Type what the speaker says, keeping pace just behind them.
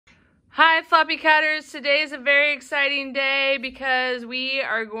Hi Floppycatters, today is a very exciting day because we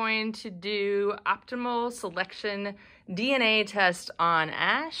are going to do optimal selection DNA test on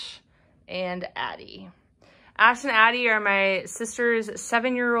Ash and Addie. Ash and Addie are my sister's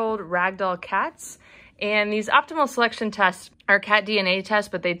 7-year-old ragdoll cats, and these optimal selection tests are cat DNA tests,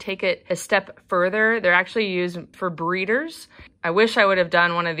 but they take it a step further. They're actually used for breeders. I wish I would have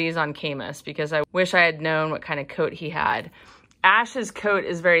done one of these on Camus because I wish I had known what kind of coat he had. Ash's coat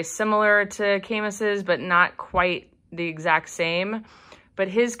is very similar to Camus's, but not quite the exact same. But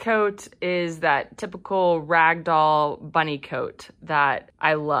his coat is that typical ragdoll bunny coat that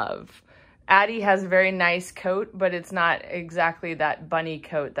I love. Addie has a very nice coat, but it's not exactly that bunny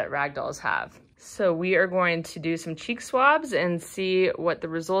coat that ragdolls have. So we are going to do some cheek swabs and see what the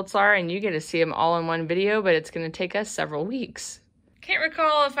results are, and you get to see them all in one video, but it's going to take us several weeks. Can't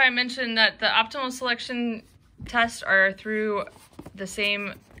recall if I mentioned that the optimal selection tests are through the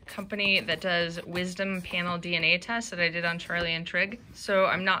same company that does wisdom panel DNA tests that I did on Charlie and Trigg. So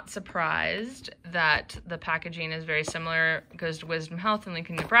I'm not surprised that the packaging is very similar. It goes to Wisdom Health in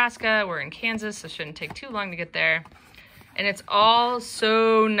Lincoln, Nebraska. We're in Kansas, so it shouldn't take too long to get there. And it's all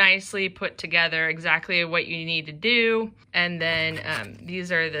so nicely put together, exactly what you need to do. And then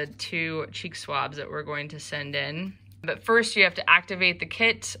these are the 2 cheek swabs that we're going to send in. But first you have to activate the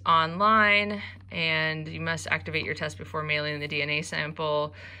kit online, and you must activate your test before mailing the DNA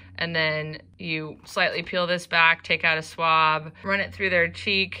sample. And then you slightly peel this back, take out a swab, run it through their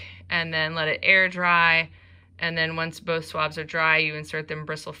cheek, and then let it air dry. And then once both swabs are dry, you insert them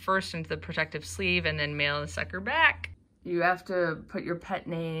bristle first into the protective sleeve and then mail the sucker back. You have to put your pet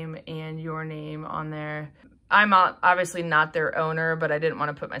name and your name on there. I'm obviously not their owner, but I didn't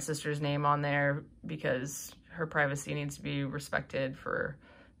want to put my sister's name on there because her privacy needs to be respected for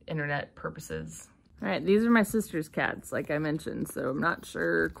internet purposes. All right, these are my sister's cats, like I mentioned, so I'm not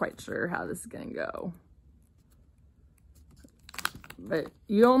quite sure how this is gonna go. But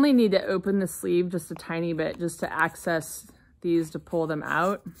you only need to open the sleeve just a tiny bit just to access these to pull them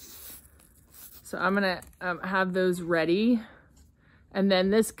out. So I'm gonna have those ready. And then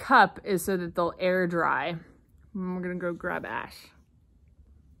this cup is so that they'll air dry. And we're gonna go grab Ash.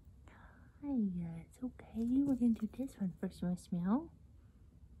 Hi, it's okay. We're gonna do this one first. You wanna smell?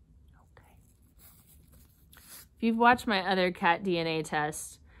 Okay. If you've watched my other cat DNA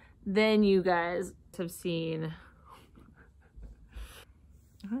test, then you guys have seen,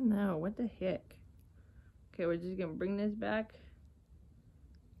 I don't know, what the heck? Okay, we're just gonna bring this back.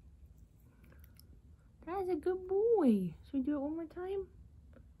 That's a good boy. Should we do it one more time?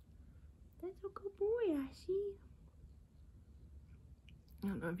 That's a good boy, Ashy. I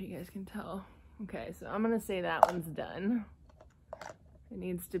don't know if you guys can tell. Okay, so I'm gonna say that one's done. It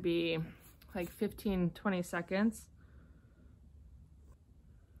needs to be like 15-20 seconds.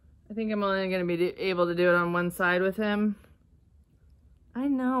 I think I'm only gonna be able to do it on one side with him. I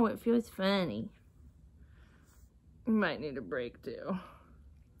know, it feels funny. You might need a break too.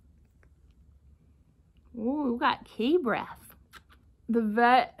 Ooh, we got K-breath. The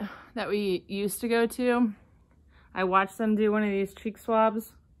vet that we used to go to, I watched them do one of these cheek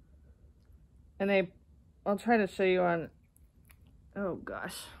swabs, and I'll try to show you on, oh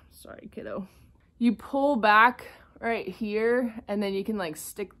gosh, sorry kiddo. You pull back right here, and then you can like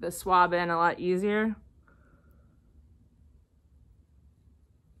stick the swab in a lot easier.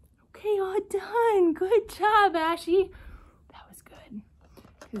 Okay, all done. Good job, Ashy. That was good.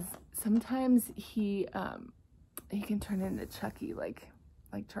 Because sometimes he can turn into Chucky like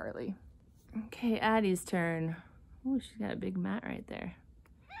Charlie. Okay, Addie's turn. Oh, she's got a big mat right there.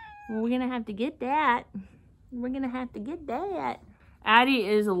 Well, we're gonna have to get that. We're gonna have to get that. Addie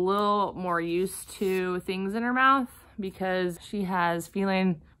is a little more used to things in her mouth because she has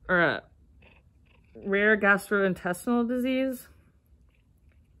feline or a rare gastrointestinal disease.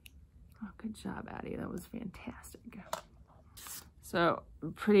 Oh, good job, Addie. That was fantastic. So,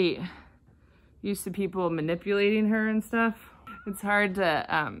 pretty used to people manipulating her and stuff. It's hard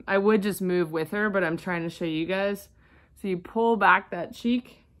to, I would just move with her, but I'm trying to show you guys. So you pull back that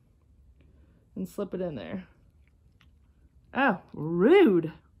cheek and slip it in there. Oh,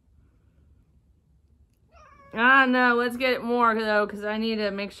 rude. Ah, no, let's get it more though, because I need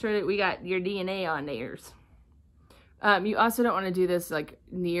to make sure that we got your DNA on theirs. You also don't want to do this like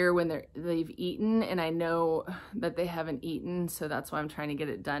near when they've eaten, and I know that they haven't eaten, so that's why I'm trying to get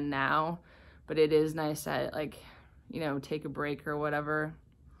it done now. But it is nice to like, you know, take a break or whatever.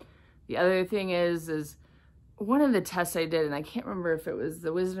 The other thing is one of the tests I did, and I can't remember if it was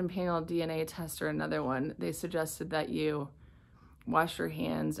the Wisdom Panel DNA test or another one, they suggested that you wash your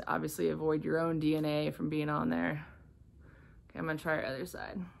hands, obviously avoid your own DNA from being on there. Okay, I'm gonna try our other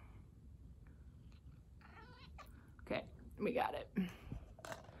side. Okay, we got it.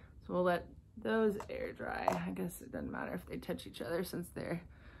 So we'll let those air dry. I guess it doesn't matter if they touch each other since they're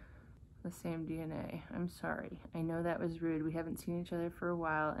the same DNA. I'm sorry. I know that was rude. We haven't seen each other for a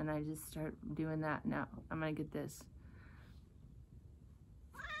while and I just start doing that now. I'm gonna get this.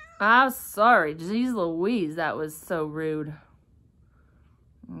 I'm sorry. Jeez Louise, that was so rude.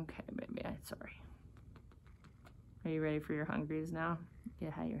 Okay, baby, I'm sorry. Are you ready for your hungries now?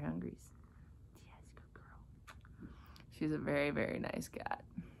 Yeah, have your hungries. Yes, good girl. She's a very, very nice cat.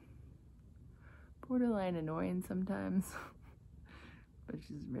 Borderline annoying sometimes. But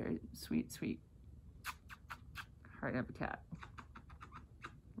she's very sweet, sweet. Heart of a cat.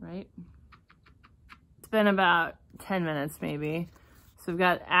 Right? It's been about 10 minutes maybe. So we've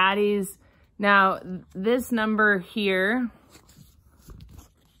got Addie's. Now, this number here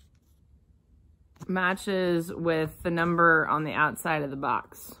matches with the number on the outside of the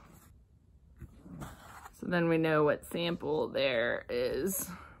box. So then we know what sample there is.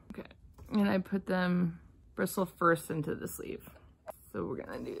 Okay, and I put them bristle first into the sleeve. So we're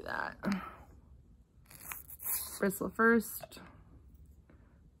gonna do that. Bristle first.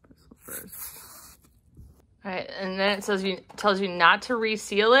 Bristle first. All right, and then it says tells you not to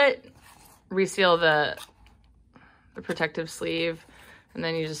reseal it. Reseal the protective sleeve, and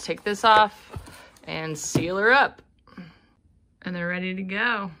then you just take this off and seal her up. And they're ready to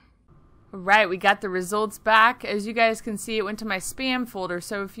go. All right, we got the results back. As you guys can see, it went to my spam folder.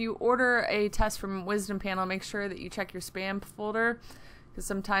 So if you order a test from Wisdom Panel, make sure that you check your spam folder, because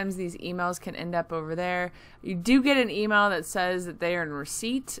sometimes these emails can end up over there. You do get an email that says that they are in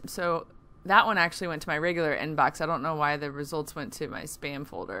receipt. So that one actually went to my regular inbox. I don't know why the results went to my spam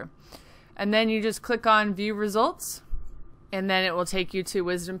folder. And then you just click on View Results, and then it will take you to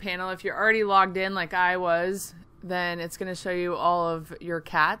Wisdom Panel. If you're already logged in like I was, then it's going to show you all of your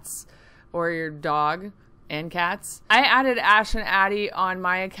cats or your dog and cats. I added Ash and Addie on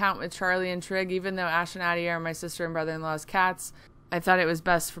my account with Charlie and Trigg, even though Ash and Addie are my sister and brother-in-law's cats. I thought it was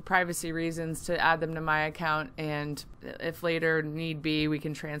best for privacy reasons to add them to my account, and if later need be, we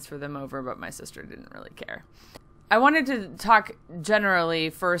can transfer them over, but my sister didn't really care. I wanted to talk generally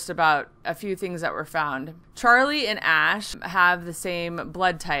first about a few things that were found. Charlie and Ash have the same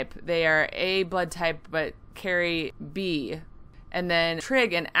blood type. They are A blood type, but carry B. And then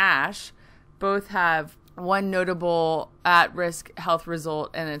Trigg and Ash both have one notable at-risk health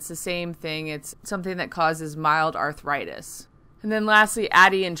result, and it's the same thing. It's something that causes mild arthritis. And then lastly,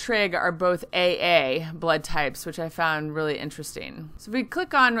 Addie and Trigg are both AA blood types, which I found really interesting. So if we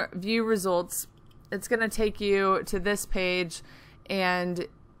click on View Results, it's going to take you to this page, and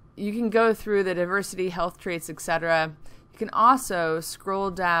you can go through the diversity, health traits, etc. You can also scroll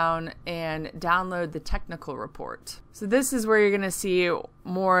down and download the technical report. So this is where you're going to see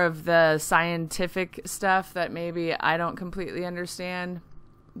more of the scientific stuff that maybe I don't completely understand.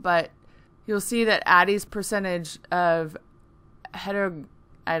 But you'll see that Addie's percentage of I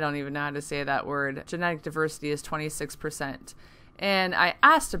don't even know how to say that word, genetic diversity is 26%. And I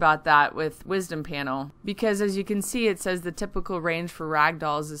asked about that with Wisdom Panel because, as you can see, it says the typical range for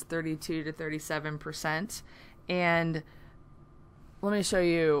ragdolls is 32 to 37%. And let me show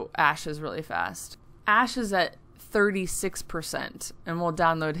you Ash's really fast. Ash is at 36%, and we'll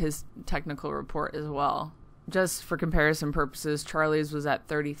download his technical report as well. Just for comparison purposes, Charlie's was at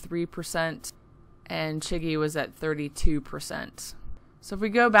 33%, and Chiggy was at 32%. So if we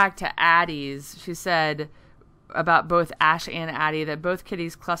go back to Addie's, she said about both Ash and Addie that both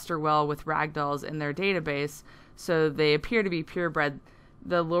kitties cluster well with ragdolls in their database, so they appear to be purebred.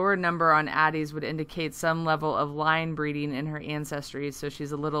 The lower number on Addie's would indicate some level of line breeding in her ancestry, so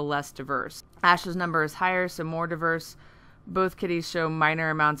she's a little less diverse. Ash's number is higher, so more diverse. Both kitties show minor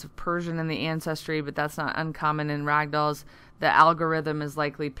amounts of Persian in the ancestry, but that's not uncommon in ragdolls. The algorithm is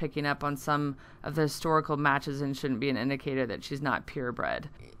likely picking up on some of the historical matches and shouldn't be an indicator that she's not purebred.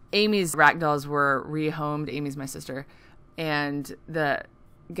 Amy's ragdolls were rehomed. Amy's my sister. And the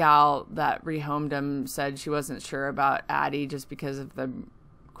gal that rehomed them said she wasn't sure about Addie just because of the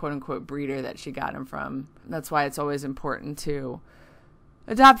quote-unquote breeder that she got him from. That's why it's always important to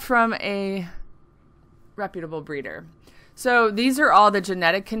adopt from a reputable breeder. So these are all the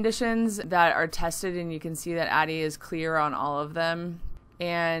genetic conditions that are tested, and you can see that Addie is clear on all of them.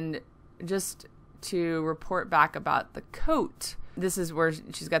 And just to report back about the coat, this is where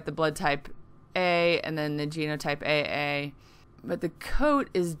she's got the blood type A and then the genotype AA. But the coat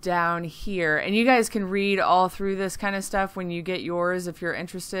is down here, and you guys can read all through this kind of stuff when you get yours if you're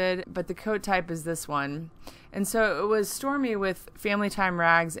interested. But the coat type is this one. And so it was Stormy with Family Time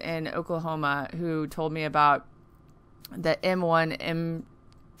Rags in Oklahoma who told me about the M1,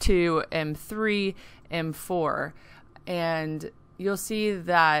 M2, M3, M4. And you'll see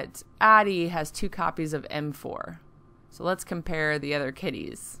that Addie has 2 copies of M4. So let's compare the other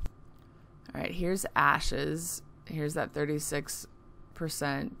kitties. All right, here's Ash's. Here's that 36%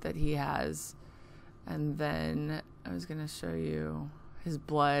 that he has. And then I was going to show you his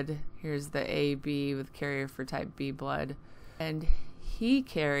blood. Here's the AB with carrier for type B blood. And he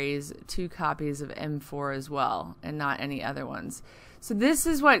carries 2 copies of M4 as well, and not any other ones. So this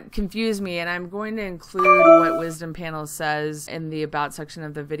is what confused me, and I'm going to include what Wisdom Panel says in the About section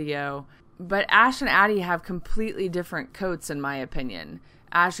of the video. But Ash and Addie have completely different coats, in my opinion.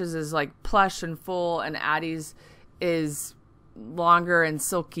 Ash's is like plush and full, and Addie's is longer and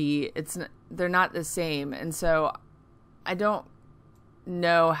silky. They're not the same, and so I don't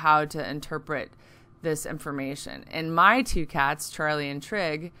know how to interpret this information. And my 2 cats, Charlie and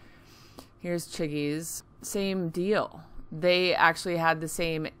Trigg, here's Chiggy's, same deal. They actually had the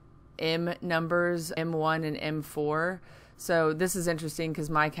same M numbers, M1 and M4. So this is interesting because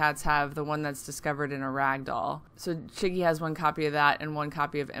my cats have the one that's discovered in a rag doll. So Chiggy has 1 copy of that and 1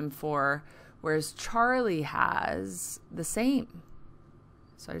 copy of M4, whereas Charlie has the same.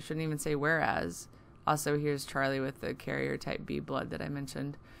 So I shouldn't even say whereas. Also, here's Charlie with the carrier type B blood that I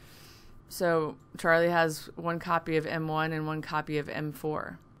mentioned. So Charlie has 1 copy of M1 and 1 copy of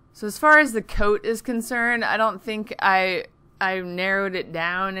M4. So as far as the coat is concerned, I don't think I narrowed it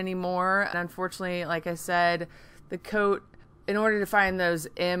down anymore. And unfortunately, like I said, the coat, in order to find those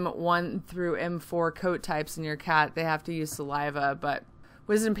M1 through M4 coat types in your cat, they have to use saliva. But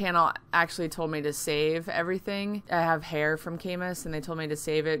Wisdom Panel actually told me to save everything. I have hair from Camus, and they told me to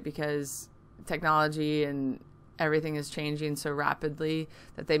save it because technology and everything is changing so rapidly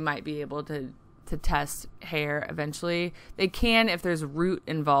that they might be able to test hair eventually. They can if there's root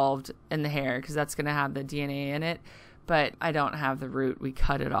involved in the hair, because that's going to have the DNA in it. But I don't have the root. We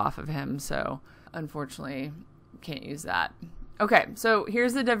cut it off of him, so unfortunately can't use that. Okay, so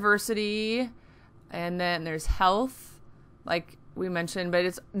here's the diversity, and then there's health, like we mentioned,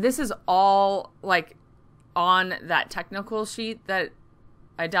 but this is all like on that technical sheet that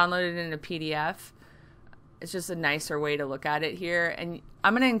I downloaded in a PDF. It's just a nicer way to look at it here. And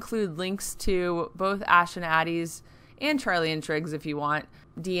I'm going to include links to both Ash and Addie's and Charlie and Trigg's if you want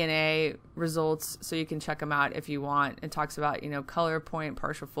DNA results, so you can check them out if you want. It talks about, color point,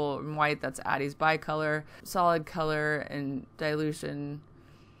 partial full and white. That's Addie's bicolor, solid color and dilution,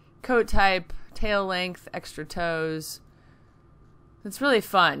 coat type, tail length, extra toes. It's really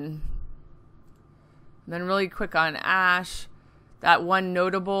fun. And then really quick on Ash, that one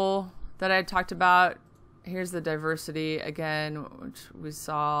notable that I talked about. Here's the diversity again, which we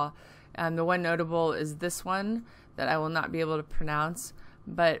saw. And the one notable is this one that I will not be able to pronounce.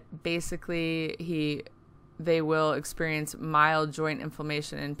 But basically, they will experience mild joint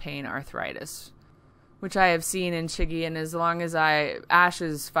inflammation and pain, arthritis, which I have seen in Chiggy. And as long as Ash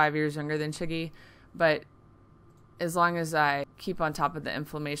is 5 years younger than Chiggy, but as long as I keep on top of the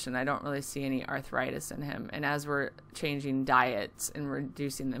inflammation, I don't really see any arthritis in him. And as we're changing diets and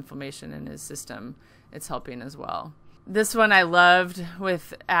reducing the inflammation in his system, it's helping as well. This one I loved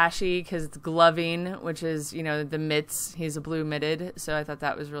with Ashy because it's gloving, which is, the mitts. He's a blue mitted, so I thought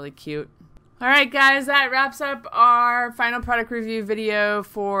that was really cute. All right, guys, that wraps up our final product review video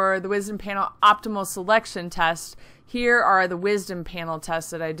for the Wisdom Panel Optimal Selection Test. Here are the Wisdom Panel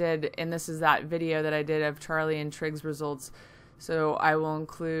tests that I did, and this is that video that I did of Charlie and Trigg's results. So I will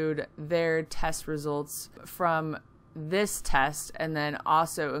include their test results from this test, and then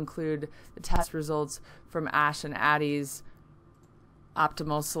also include the test results from Ash and Addie's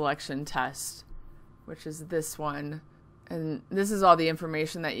Optimal Selection Test, which is this one. And this is all the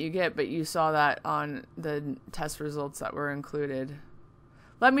information that you get, but you saw that on the test results that were included.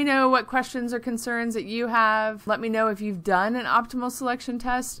 Let me know what questions or concerns that you have. Let me know if you've done an optimal selection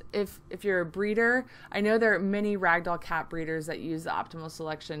test. If you're a breeder, I know there are many ragdoll cat breeders that use the optimal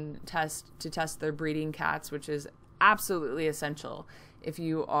selection test to test their breeding cats, which is absolutely essential. If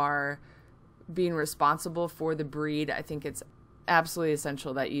you are being responsible for the breed, I think it's absolutely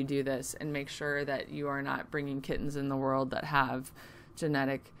essential that you do this and make sure that you are not bringing kittens in the world that have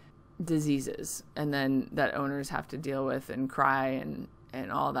genetic diseases and then that owners have to deal with and cry and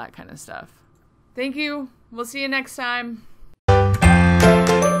all that kind of stuff. Thank you. We'll see you next time.